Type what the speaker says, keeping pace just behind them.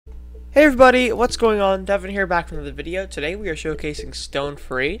Hey everybody, what's going on? Devin here, back from the video. Today we are showcasing Stone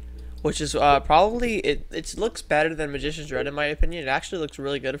Free, which is probably, it looks better than Magician's Red in my opinion. It actually looks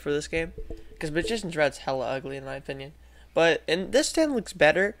really good for this game, because Magician's Red's hella ugly in my opinion. But this stand looks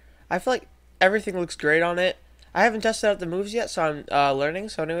better. I feel like everything looks great on it. I haven't tested out the moves yet, so I'm learning.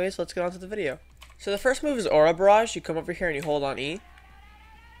 So anyways, let's get on to the video. So the first move is Aura Barrage. You come over here and you hold on E.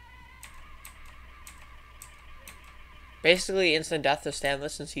 Basically, instant death to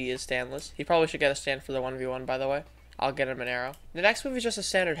standless since he is standless. He probably should get a stand for the 1v1, by the way. I'll get him an arrow. The next move is just a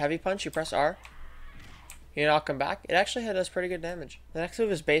standard heavy punch. You press R. You knock him back. It actually does pretty good damage. The next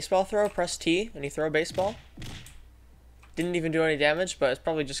move is baseball throw. Press T and you throw a baseball. Didn't even do any damage, but it's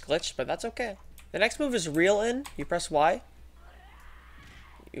probably just glitched, but that's okay. The next move is reel in. You press Y.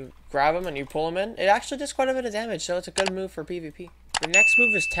 You grab him and you pull him in. It actually does quite a bit of damage, so it's a good move for PvP. The next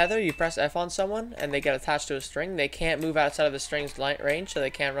move is tether. You press F on someone and they get attached to a string. They can't move outside of the string's range, so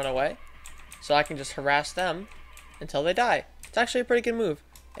they can't run away. So I can just harass them until they die. It's actually a pretty good move.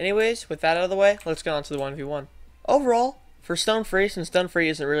 Anyways, with that out of the way, let's get on to the 1v1. Overall, for Stone Free, since Stone Free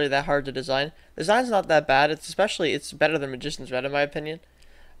isn't really that hard to design, the design's not that bad. It's better than Magician's Red in my opinion.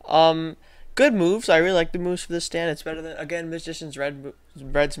 Good moves. I really like the moves for this stand. It's better than, again, Magician's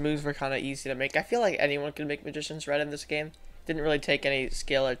Red's moves were kind of easy to make. I feel like anyone can make Magician's Red in this game. Didn't really take any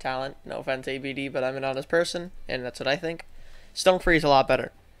skill or talent. No offense, ABD, but I'm an honest person, and that's what I think. Stone Free is a lot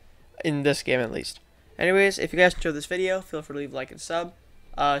better. In this game, at least. Anyways, if you guys enjoyed this video, feel free to leave a like and sub.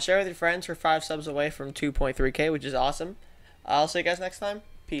 Share with your friends. We're 5 subs away from 2.3K, which is awesome. I'll see you guys next time.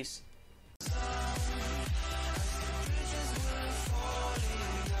 Peace.